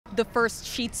The first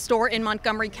Sheetz store in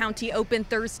Montgomery County opened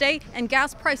Thursday, and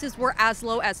gas prices were as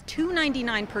low as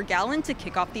 $2.99 per gallon to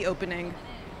kick off the opening.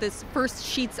 This first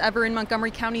Sheetz ever in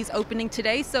Montgomery County is opening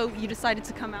today, so you decided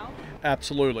to come out?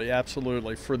 Absolutely.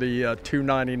 For the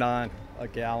 $2.99 a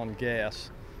gallon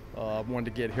gas. Wanted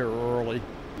to get here early.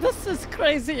 This is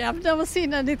crazy. I've never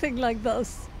seen anything like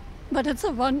this. But it's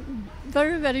a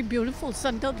very, very beautiful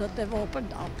center that they've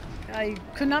opened up. I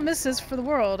could not miss this for the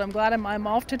world. I'm glad I'm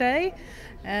off today.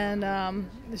 And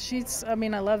the Sheetz,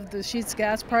 I love the Sheetz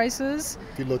gas prices.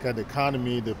 If you look at the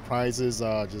economy, the prices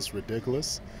are just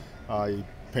ridiculous. You're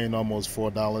paying almost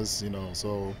 $4,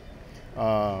 so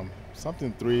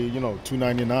something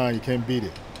 $2.99, you can't beat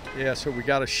it. Yeah, so we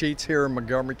got a Sheetz here in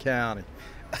Montgomery County.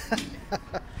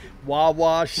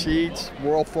 Wawa, Sheetz,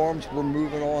 World Farms, we're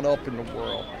moving on up in the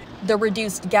world. The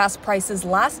reduced gas prices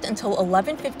last until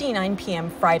 11:59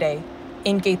 p.m. Friday.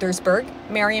 In Gaithersburg,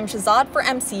 Mariam Shahzad for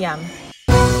MCM.